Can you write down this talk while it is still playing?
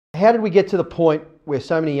how did we get to the point where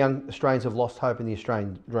so many young Australians have lost hope in the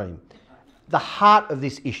Australian dream? The heart of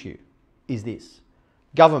this issue is this.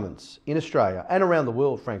 Governments in Australia and around the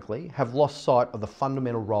world, frankly, have lost sight of the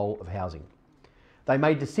fundamental role of housing. They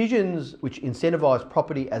made decisions which incentivised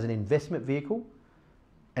property as an investment vehicle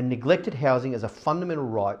and neglected housing as a fundamental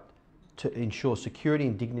right to ensure security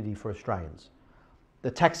and dignity for Australians.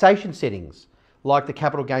 The taxation settings, like the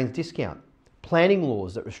capital gains discount, planning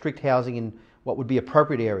laws that restrict housing in what would be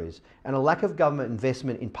appropriate areas, and a lack of government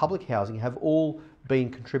investment in public housing have all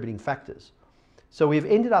been contributing factors. So we've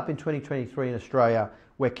ended up in 2023 in Australia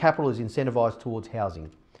where capital is incentivised towards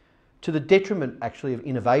housing, to the detriment actually of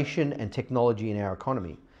innovation and technology in our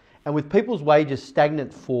economy. And with people's wages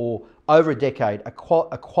stagnant for over a decade, a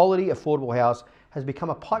quality, affordable house has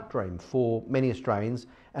become a pipe dream for many Australians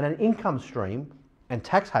and an income stream and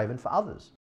tax haven for others.